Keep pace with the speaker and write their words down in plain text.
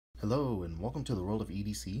Hello and welcome to the world of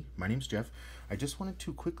EDC. My name's Jeff. I just wanted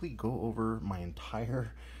to quickly go over my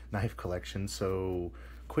entire knife collection. So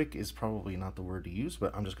quick is probably not the word to use,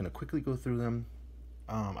 but I'm just going to quickly go through them.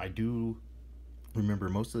 I do remember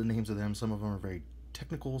most of the names of them. Some of them are very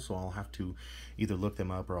technical, so I'll have to either look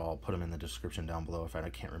them up or I'll put them in the description down below if I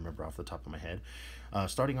can't remember off the top of my head.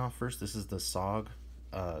 Starting off first, this is the SOG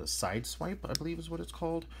side swipe, I believe is what it's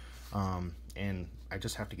called. And I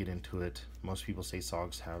just have to get into it. Most people say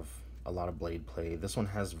SOGs have a lot of blade play. This one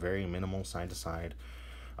has very minimal side to side,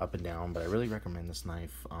 up and down, but I really recommend this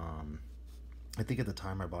knife. I think at the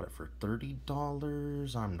time I bought it for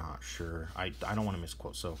 $30. I'm not sure. I don't want to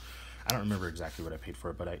misquote, so I don't remember exactly what I paid for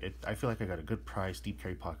it, but I feel like I got a good price, deep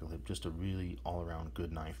carry pocket clip, just a really all-around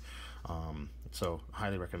good knife. So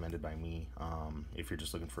highly recommended by me if you're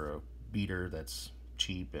just looking for a beater that's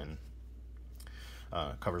cheap and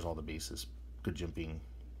covers all the bases. Good jimping,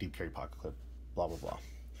 deep carry pocket clip, blah blah blah.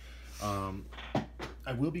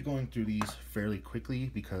 I will be going through these fairly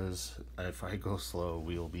quickly because if I go slow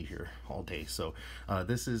we'll be here all day. So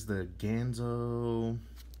this is the Ganzo,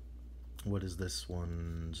 what is this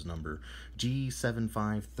one's number?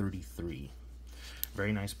 G7533.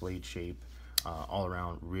 Very nice blade shape, all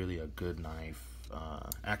around really a good knife.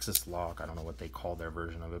 Axis lock, I don't know what they call their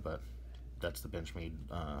version of it, but that's the Benchmade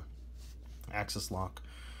axis lock.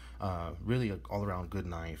 Really an all-around good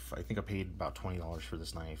knife. I think I paid about $20 for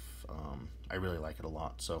this knife. I really like it a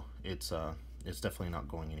lot, so it's definitely not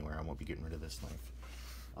going anywhere. I won't be getting rid of this knife.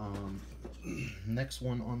 Next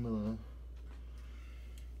one on the,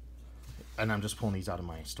 and I'm just pulling these out of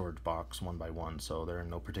my storage box one by one, so they're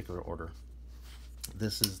in no particular order.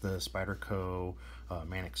 This is the Spyderco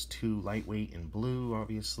Manix 2 lightweight in blue.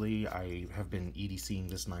 Obviously I have been EDCing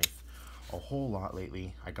this knife a whole lot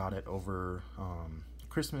lately. I got it over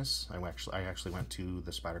Christmas. I actually went to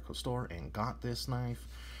the Spyderco store and got this knife,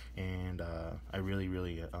 and I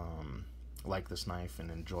really like this knife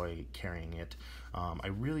and enjoy carrying it. I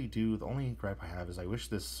really do. The only gripe I have is I wish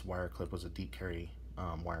this wire clip was a deep carry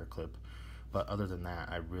wire clip, but other than that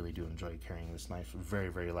I really do enjoy carrying this knife.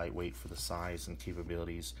 Very lightweight for the size and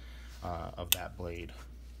capabilities of that blade.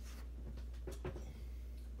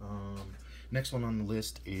 Next one on the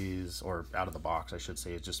list is, or out of the box I should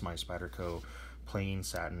say, is just my Spyderco plain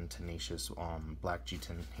satin tenacious black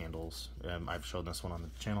G10 handles. I've shown this one on the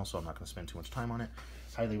channel, so I'm not going to spend too much time on it.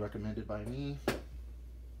 Highly recommended by me.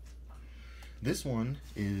 This one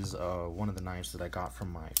is one of the knives that I got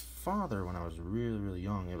from my father when I was really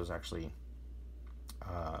young. It was actually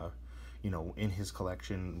you know, in his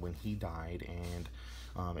collection when he died, and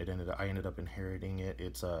I ended up inheriting it.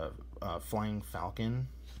 It's a Flying Falcon.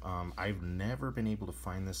 I've never been able to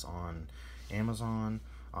find this on Amazon.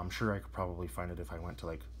 I'm sure I could probably find it if I went to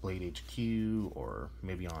like Blade HQ, or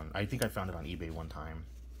maybe on, I think I found it on eBay one time.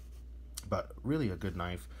 But really a good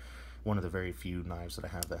knife. One of the very few knives that I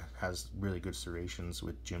have that has really good serrations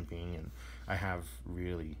with jimping, and I have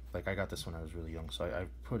really, like, I got this when I was really young, so I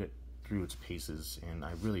put it through its paces, and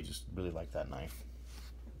I really like that knife.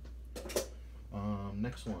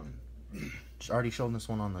 Next one. Already shown this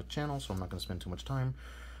one on the channel, so I'm not going to spend too much time.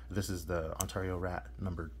 This is the Ontario Rat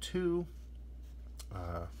number 2.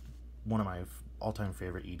 One of my all-time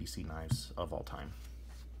favorite EDC knives of all time.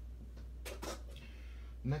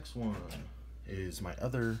 Next one is my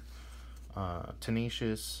other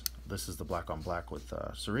tenacious. This is the black on black with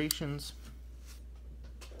serrations.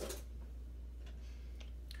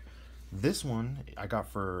 This one I got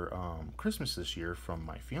for Christmas this year from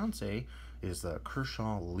my fiance, is the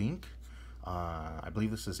Kershaw Link. I believe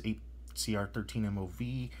this is 8CR13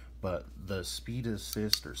 MOV, but the speed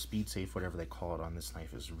assist or speed safe, whatever they call it, on this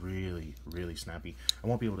knife is really snappy. I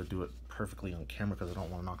won't be able to do it perfectly on camera because I don't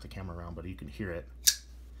want to knock the camera around, but you can hear it.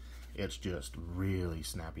 It's just really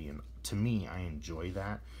snappy, and to me, I enjoy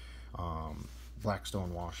that. Black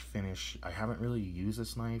stone wash finish. I haven't really used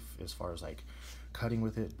this knife as far as like cutting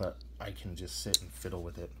with it, but I can just sit and fiddle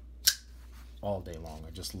with it all day long.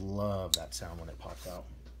 I just love that sound when it pops out.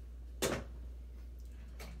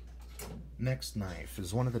 Next knife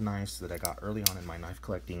is one of the knives that I got early on in my knife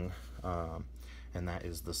collecting, and that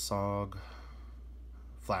is the SOG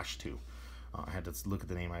Flash 2. I had to look at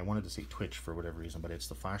the name. I wanted to say Twitch for whatever reason, but it's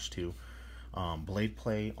the Flash 2. Blade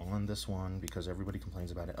play on this one, because everybody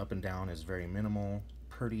complains about it, up and down is very minimal,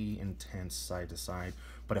 pretty intense side to side,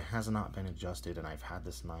 but it has not been adjusted, and I've had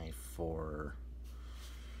this knife for,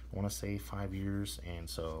 I want to say 5 years, and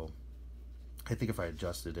so I think if I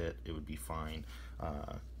adjusted it, it would be fine.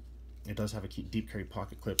 It does have a deep carry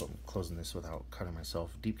pocket clip. I'm closing this without cutting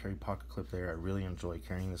myself. Deep carry pocket clip there. I really enjoy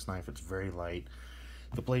carrying this knife. It's very light.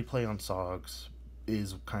 The blade play on SOGs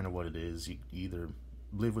is kind of what it is. You either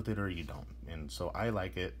live with it or you don't. And so I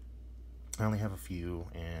like it. I only have a few,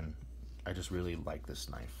 and I just really like this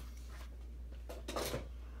knife.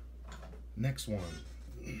 Next one,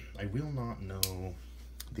 I will not know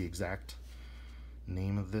the exact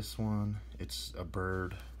name of this one. It's a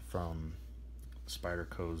bird from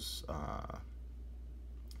Spyderco's.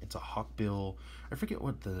 It's a hawkbill. I forget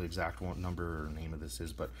what the exact number or name of this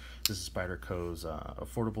is, but this is Spyderco's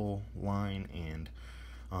affordable line, and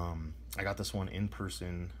I got this one in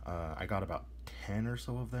person. I got about 10 or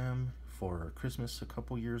so of them for Christmas a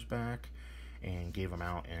couple years back and gave them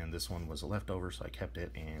out, and this one was a leftover, so I kept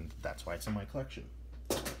it, and that's why it's in my collection.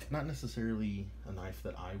 Not necessarily a knife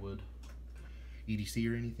that I would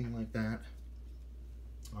EDC or anything like that.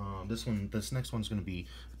 This next one's going to be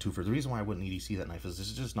a twofer. The reason why I wouldn't EDC that knife is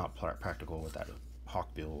this is just not practical with that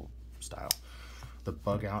hawkbill style. The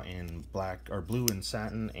bug out in black or blue and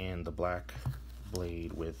satin, and the black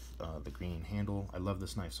blade with the green handle. I love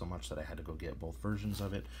this knife so much that I had to go get both versions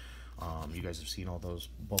of it. You guys have seen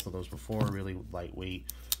both of those before. Really lightweight,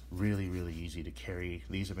 really easy to carry.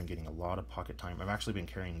 These have been getting a lot of pocket time. I've actually been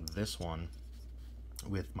carrying this one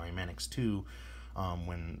with my Manix 2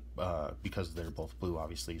 because they're both blue,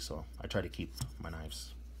 obviously, so I try to keep my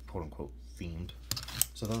knives quote unquote themed.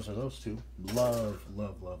 So those are those two. Love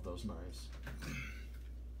those knives.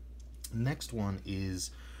 Next one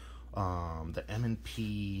is the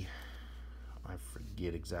M&P. I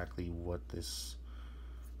forget exactly what this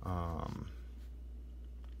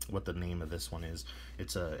what the name of this one is.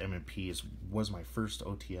 It's a M&P. Was my first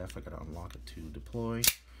OTF. I gotta unlock it to deploy.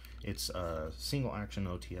 It's a single action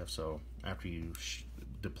OTF, so after you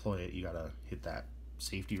deploy it, you gotta hit that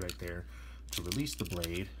safety right there to release the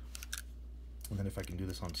blade. And then if I can do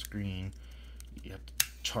this on screen, you have to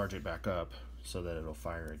charge it back up so that it'll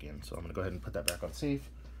fire again. So I'm gonna go ahead and put that back on safe.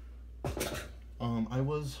 I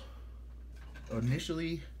was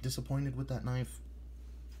initially disappointed with that knife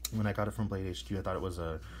when I got it from Blade HQ. I thought it was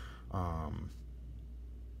a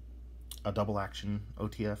double action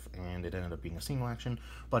OTF, and it ended up being a single action,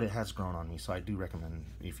 but it has grown on me, so I do recommend,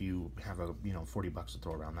 if you have a 40 bucks to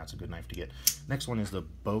throw around, that's a good knife to get. Next one is the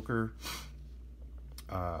Boker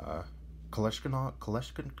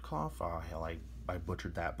Kalashnikov. Oh hell, I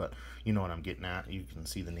butchered that, but you know what I'm getting at. You can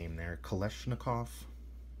see the name there. Kalashnikov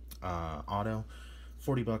auto.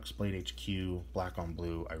 40 bucks, Blade HQ, black on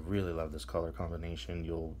blue. I really love this color combination.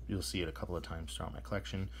 You'll see it a couple of times throughout my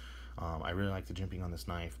collection. I really like the jimping on this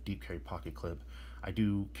knife. Deep carry pocket clip. I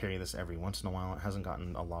do carry this every once in a while. It hasn't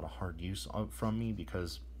gotten a lot of hard use from me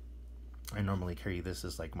because I normally carry this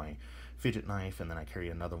as like my fidget knife, and then I carry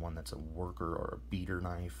another one that's a worker or a beater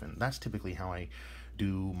knife, and that's typically how I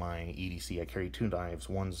do my EDC. I carry two knives.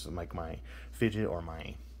 One's like my fidget or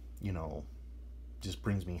my, just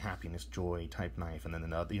brings me happiness, joy type knife, and then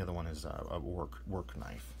the other one is a work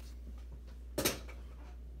knife.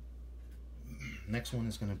 Next one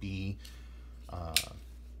is going to be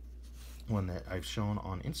one that I've shown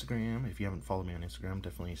on Instagram. If you haven't followed me on Instagram,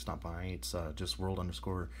 definitely stop by. It's just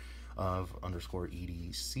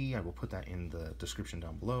world_of_EDC. I will put that in the description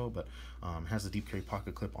down below, but has the deep carry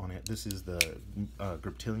pocket clip on it. This is the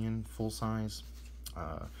Griptilian full size.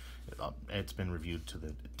 It's been reviewed to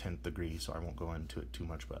the 10th degree, so I won't go into it too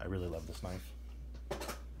much, but I really love this knife.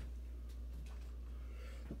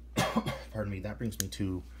 Pardon me. That brings me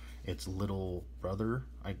to its little brother,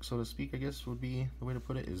 so to speak, I guess would be the way to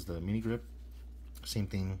put it, is the mini grip. Same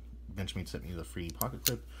thing. Benchmade sent me the free pocket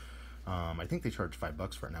clip. I think they charge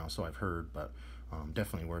 $5 for it now, so I've heard, but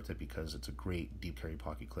definitely worth it because it's a great deep carry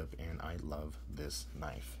pocket clip, and I love this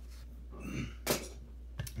knife.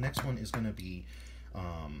 Next one is going to be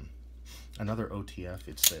another OTF.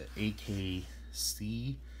 It's the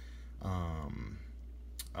AKC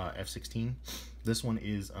F16. This one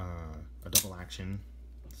is a double action,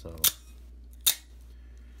 so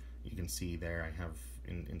you can see there I have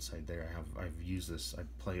inside there I've used this.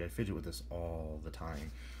 I fidget with this all the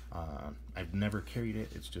time. I've never carried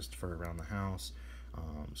it. It's just for around the house.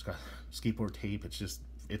 It's got skateboard tape.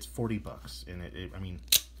 It's 40 bucks, and I mean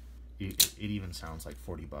it even sounds like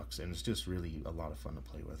 40 bucks, and it's just really a lot of fun to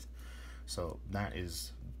play with. So that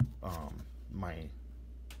is my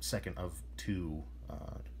second of two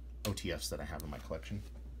OTFs that I have in my collection.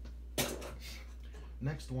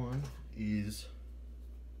 Next one is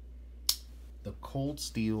the Cold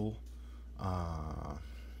Steel.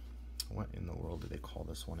 What in the world do they call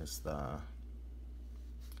this one? It's the,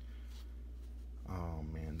 oh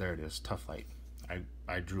man, there it is, Tough Light. I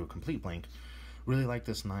drew a complete blank. Really like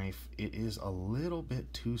this knife. It is a little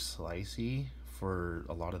bit too slicey for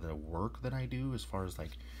a lot of the work that I do, as far as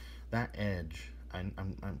like that edge. I'm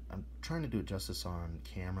trying to do it justice on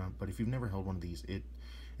camera, but if you've never held one of these,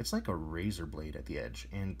 it's like a razor blade at the edge.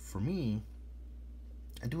 And for me,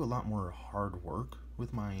 I do a lot more hard work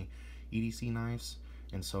with my EDC knives,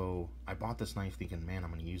 and so I bought this knife thinking, man,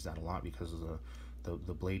 I'm going to use that a lot because of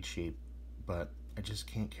the blade shape, but I just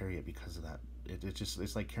can't carry it because of that.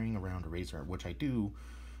 It's like carrying around a razor, which I do,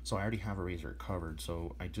 so I already have a razor covered,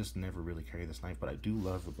 so I just never really carry this knife. But I do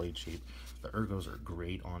love the blade shape. The ergos are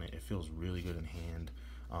great on it. It feels really good in hand,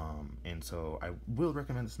 and so I will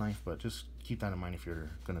recommend this knife, but just keep that in mind if you're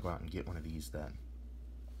going to go out and get one of these, that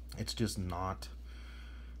it's just not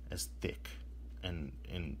as thick and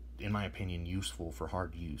in my opinion useful for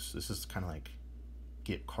hard use. This is kind of like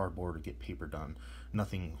get cardboard or get paper done,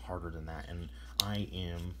 nothing harder than that, and I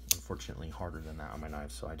am unfortunately harder than that on my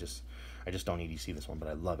knives, so I just don't EDC this one, but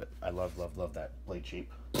I love it. I love that blade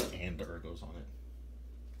shape and the ergos on it.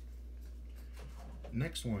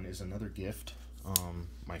 Next one is another gift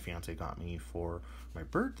my fiance got me for my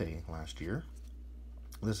birthday last year.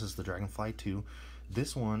 This is the Dragonfly 2.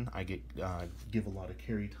 This one I give a lot of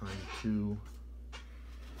carry time to.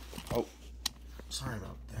 Oh, sorry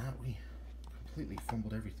about that. We completely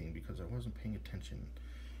fumbled everything because I wasn't paying attention.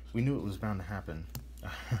 We knew it was bound to happen.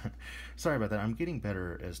 Sorry about that. I'm getting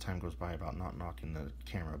better as time goes by about not knocking the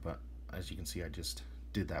camera, but as you can see, I just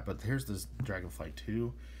did that. But here's this Dragonfly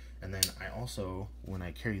 2, and then I also, when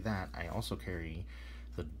I carry that, I also carry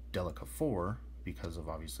the Delica 4 because of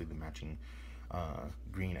obviously the matching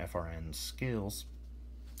green FRN scales.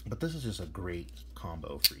 But this is just a great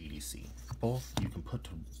combo for EDC. Both you can put to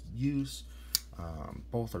use.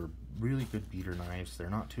 Both are really good beater knives. They're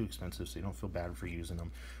not too expensive, so you don't feel bad for using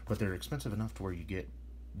them. But they're expensive enough to where you get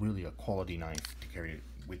really a quality knife to carry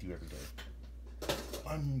with you every day.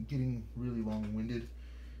 I'm getting really long-winded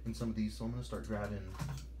in some of these, so I'm going to start grabbing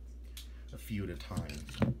a few at a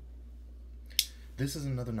time. This is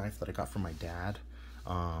another knife that I got from my dad.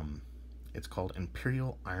 It's called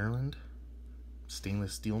Imperial Ireland.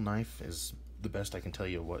 Stainless steel knife is the best I can tell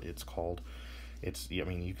you what it's called. It's, I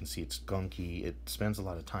mean, you can see it's gunky. It spends a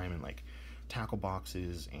lot of time in like tackle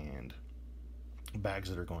boxes and bags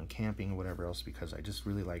that are going camping or whatever else, because I just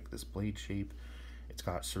really like this blade shape. It's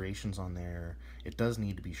got serrations on there. It does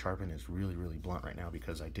need to be sharpened. It's really blunt right now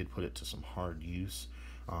because I did put it to some hard use.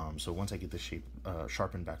 So once I get this shape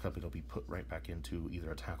sharpened back up, it'll be put right back into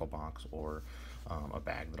either a tackle box or a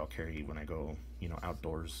bag that I'll carry when I go, you know,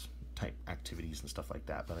 outdoors type activities and stuff like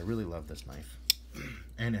that. But I really love this knife,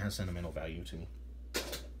 and it has sentimental value to me.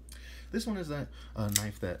 This one is that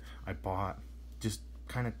knife that I bought just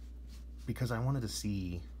kind of because I wanted to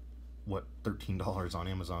see what $13 on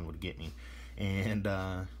Amazon would get me, and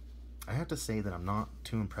I have to say that I'm not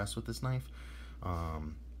too impressed with this knife.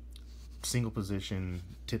 Single position,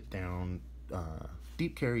 tip down,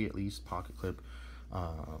 deep carry at least, pocket clip,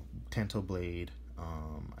 Tanto blade.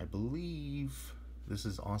 I believe this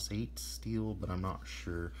is Aus 8 steel, but I'm not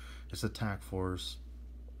sure. It's a tack force.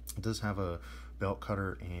 It does have a belt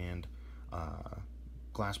cutter and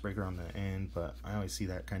glass breaker on the end, but I always see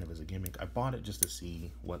that kind of as a gimmick. I bought it just to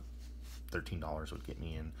see what $13 would get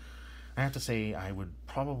me, and I have to say I would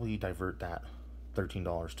probably divert that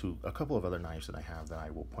 $13 to a couple of other knives that I have that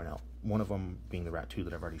I will point out. One of them being the Rat 2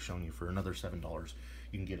 that I've already shown you. For another $7,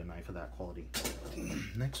 you can get a knife of that quality.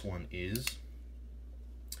 Next one is,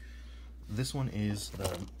 this one is the,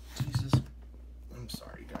 Jesus, I'm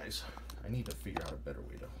sorry guys. I need to figure out a better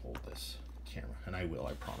way to hold this camera, and I will,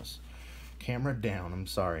 I promise. Camera down, I'm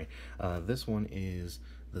sorry. This one is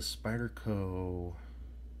the Spyderco,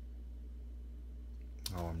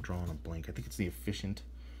 oh, I'm drawing a blank. I think it's the Efficient.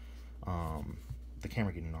 The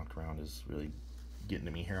camera getting knocked around is really getting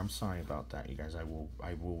to me here. I'm sorry about that, you guys. I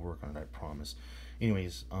will work on it, I promise.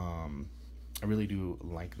 Anyways, I really do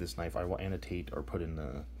like this knife. I will annotate or put in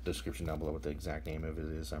the description down below what the exact name of it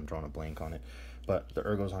is. I'm drawing a blank on it, but the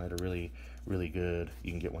ergos on it are really good.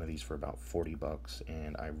 You can get one of these for about 40 bucks,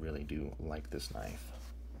 and I really do like this knife.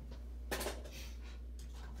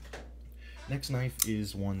 Next knife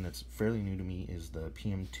is one that's fairly new to me, is the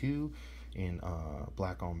PM2 in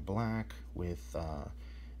black on black with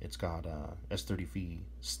it's got S30V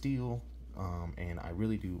steel, and I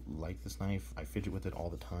really do like this knife. I fidget with it all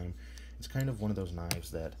the time. It's kind of one of those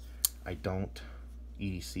knives that I don't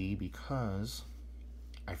EDC because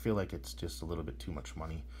I feel like it's just a little bit too much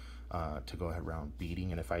money to go around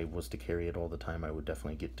beating, and if I was to carry it all the time, I would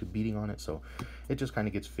definitely get to beating on it. So it just kind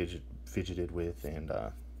of gets fidgeted with and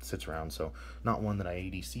sits around. So not one that I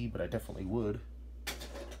EDC, but I definitely would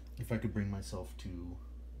if I could bring myself to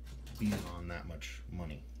beating on that much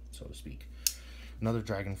money, so to speak. Another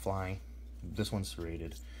Dragonfly. This one's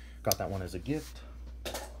serrated. Got that one as a gift.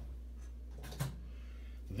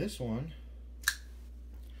 This one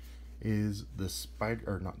is the Spider,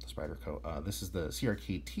 or not the Spyderco. This is the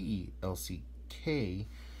CRKT LCK,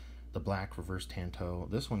 the black reverse tanto.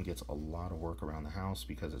 This one gets a lot of work around the house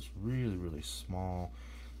because it's really, really small,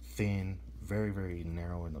 thin, very, very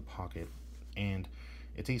narrow in the pocket, and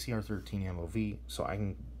it's ACR 13 MOV, so I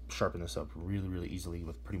can sharpen this up really, really easily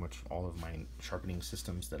with pretty much all of my sharpening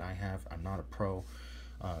systems that I have. I'm not a pro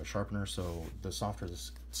sharpener, so the softer the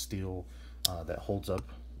steel that holds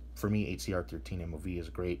up, for me, ACR 13 MOV is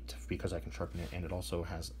great because I can sharpen it, and it also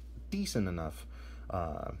has decent enough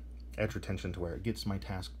edge retention to where it gets my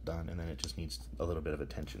task done, and then it just needs a little bit of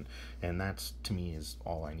attention, and that's, to me, is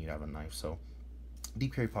all I need out of a knife. So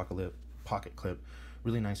deep carry pocket clip,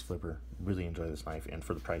 really nice flipper, really enjoy this knife, and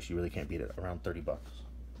for the price you really can't beat it, around 30 bucks.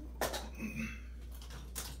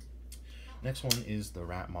 Next one is the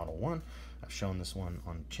Rat Model 1. I've shown this one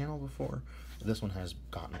on the channel before. This one has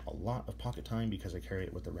gotten a lot of pocket time because I carry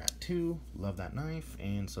it with the Rat 2. Love that knife,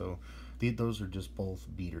 and so those are just both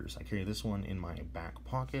beaters. I carry this one in my back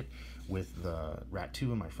pocket with the Rat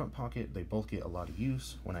 2 in my front pocket. They both get a lot of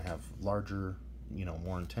use. When I have larger, you know,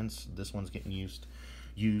 more intense, this one's getting used.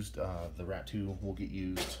 The Rat 2 will get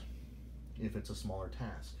used if it's a smaller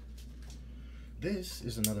task. This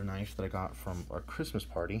is another knife that I got from a Christmas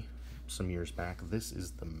party some years back. This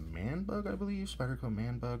is the Man Bug, I believe, Spyderco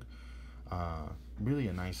Man Bug. Really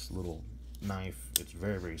a nice little knife. It's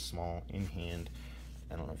very, very small in hand.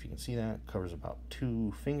 I don't know if you can see that. Covers about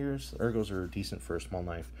 2 fingers. The ergos are decent for a small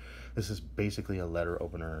knife. This is basically a letter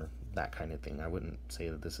opener, that kind of thing. I wouldn't say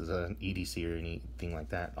that this is an EDC or anything like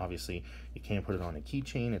that. Obviously, you can put it on a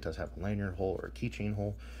keychain. It does have a lanyard hole or a keychain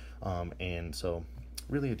hole. And so,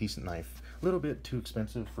 really a decent knife. A little bit too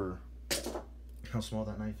expensive for how small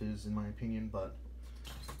that knife is, in my opinion, but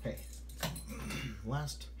hey.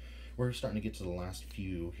 We're starting to get to the last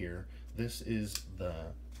few here. This is the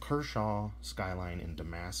Kershaw Skyline in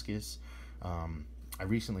Damascus. I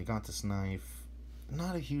recently got this knife.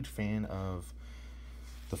 Not a huge fan of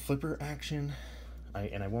the flipper action,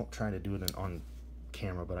 and I won't try to do it on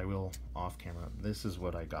camera, but I will off camera. This is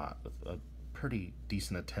what I got, a pretty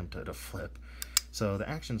decent attempt at a flip. So the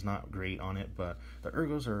action's not great on it, but the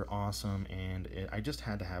ergos are awesome, and I just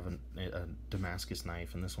had to have a Damascus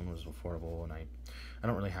knife, and this one was affordable, and I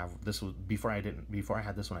don't really have, this was, before I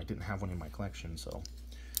had this one, I didn't have one in my collection, so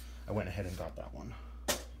I went ahead and got that one.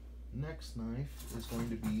 Next knife is going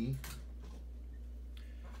to be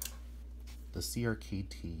the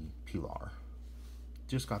CRKT Pilar.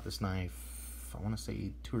 Just got this knife, I want to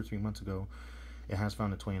say 2 or 3 months ago. It has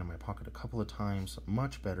found its way into my pocket a couple of times.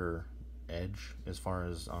 Much better edge as far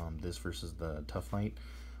as this versus the Tough Light,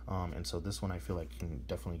 and so this one I feel like can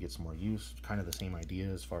definitely get some more use. Kind of the same idea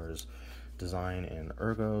as far as design and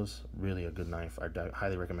ergos. Really a good knife. I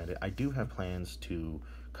highly recommend it. I do have plans to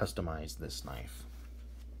customize this knife.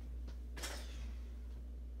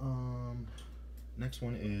 Next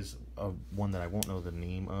one is one that I won't know the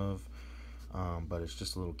name of, but it's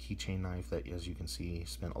just a little keychain knife that, as you can see,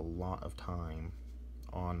 spent a lot of time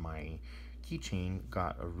on my keychain.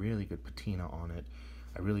 Got a really good patina on it.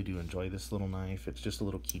 I really do enjoy this little knife. It's just a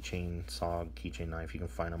little keychain SOG keychain knife. You can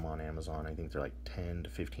find them on Amazon. I think they're like 10 to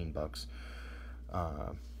 15 bucks.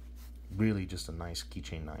 Really just a nice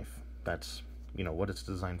keychain knife. That's, you know, what it's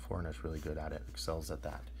designed for, and it's really good at it. Excels at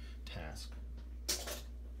that task.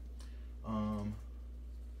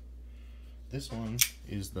 This one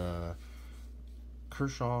is the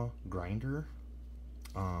Kershaw Grinder.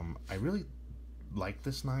 I really like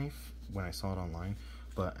this knife when I saw it online,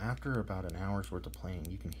 but after about an hour's worth of playing,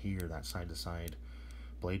 you can hear that side to side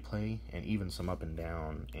blade play and even some up and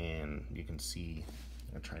down, and you can see,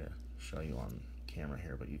 I'm gonna try to show you on camera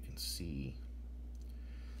here, but you can see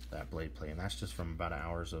that blade play, and that's just from about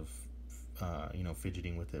hours of you know,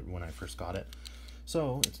 fidgeting with it when I first got it.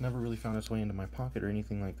 So it's never really found its way into my pocket or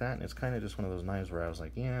anything like that, and it's kind of just one of those knives where I was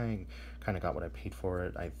like, yeah, I kind of got what I paid for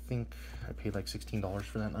it. I think I paid like $16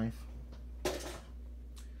 for that knife.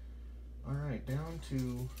 Alright, down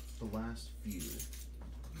to the last few.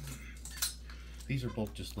 These are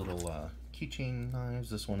both just little keychain knives.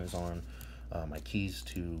 This one is on my keys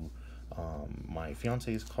to my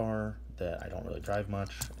fiance's car that I don't really drive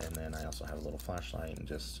much, and then I also have a little flashlight, and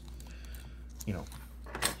just, you know,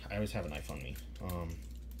 I always have a knife on me.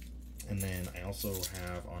 And then I also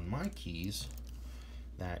have on my keys,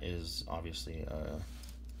 that is obviously a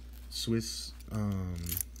Swiss,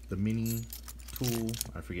 the mini tool.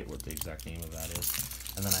 I forget what the exact name of that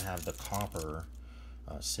is. And then I have the copper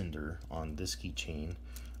cinder on this keychain.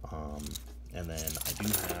 And then I do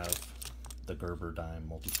have the Gerber dime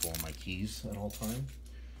multi-tool on my keys at all time.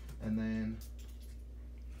 And then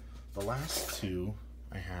the last two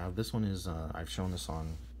I have, this one is, I've shown this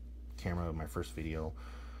on camera of my first video,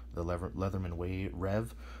 the Leatherman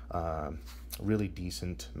Rev. Really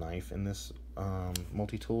decent knife in this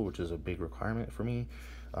multi-tool, which is a big requirement for me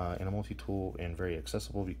in a multi-tool, and very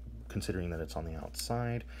accessible considering that it's on the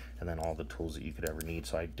outside, and then all the tools that you could ever need.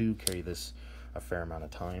 So I do carry this a fair amount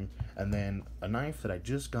of time. And then a knife that I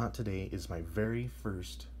just got today is my very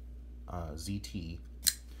first ZT.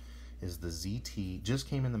 Is the ZT, just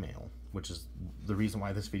came in the mail, which is the reason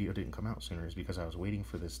why this video didn't come out sooner, is because I was waiting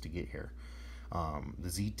for this to get here. The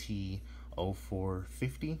ZT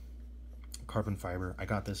 0450 carbon fiber. I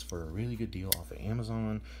got this for a really good deal off of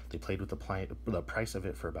Amazon. They played with the price of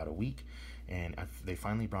it for about a week, and they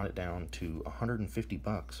finally brought it down to 150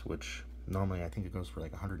 bucks, which normally I think it goes for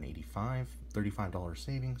like 185, $35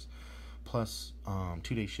 savings plus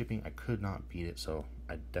 2-day shipping. I could not beat it, so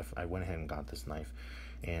I went ahead and got this knife.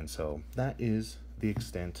 And so that is the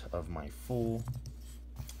extent of my full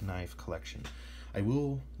knife collection. I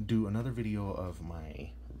will do another video of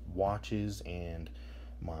my watches and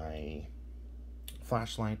my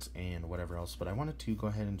flashlights and whatever else, but I wanted to go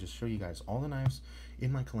ahead and just show you guys all the knives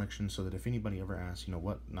in my collection, so that if anybody ever asks, you know,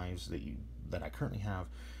 what knives that I currently have,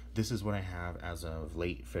 this is what I have as of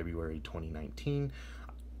late February 2019.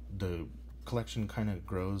 The collection kind of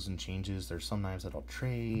grows and changes. There's some knives that I'll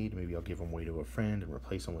trade, maybe I'll give them away to a friend and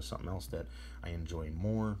replace them with something else that I enjoy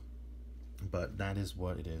more, but that is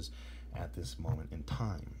what it is at this moment in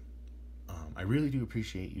time. I really do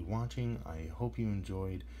appreciate you watching. I hope you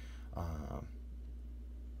enjoyed.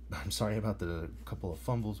 I'm sorry about the couple of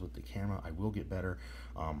fumbles with the camera. I will get better.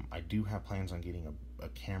 I do have plans on getting a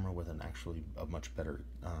camera with a much better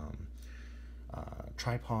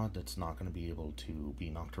tripod that's not going to be able to be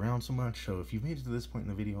knocked around so much. So if you've made it to this point in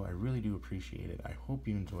the video, I really do appreciate it. I hope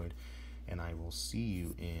you enjoyed, and I will see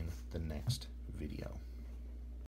you in the next video.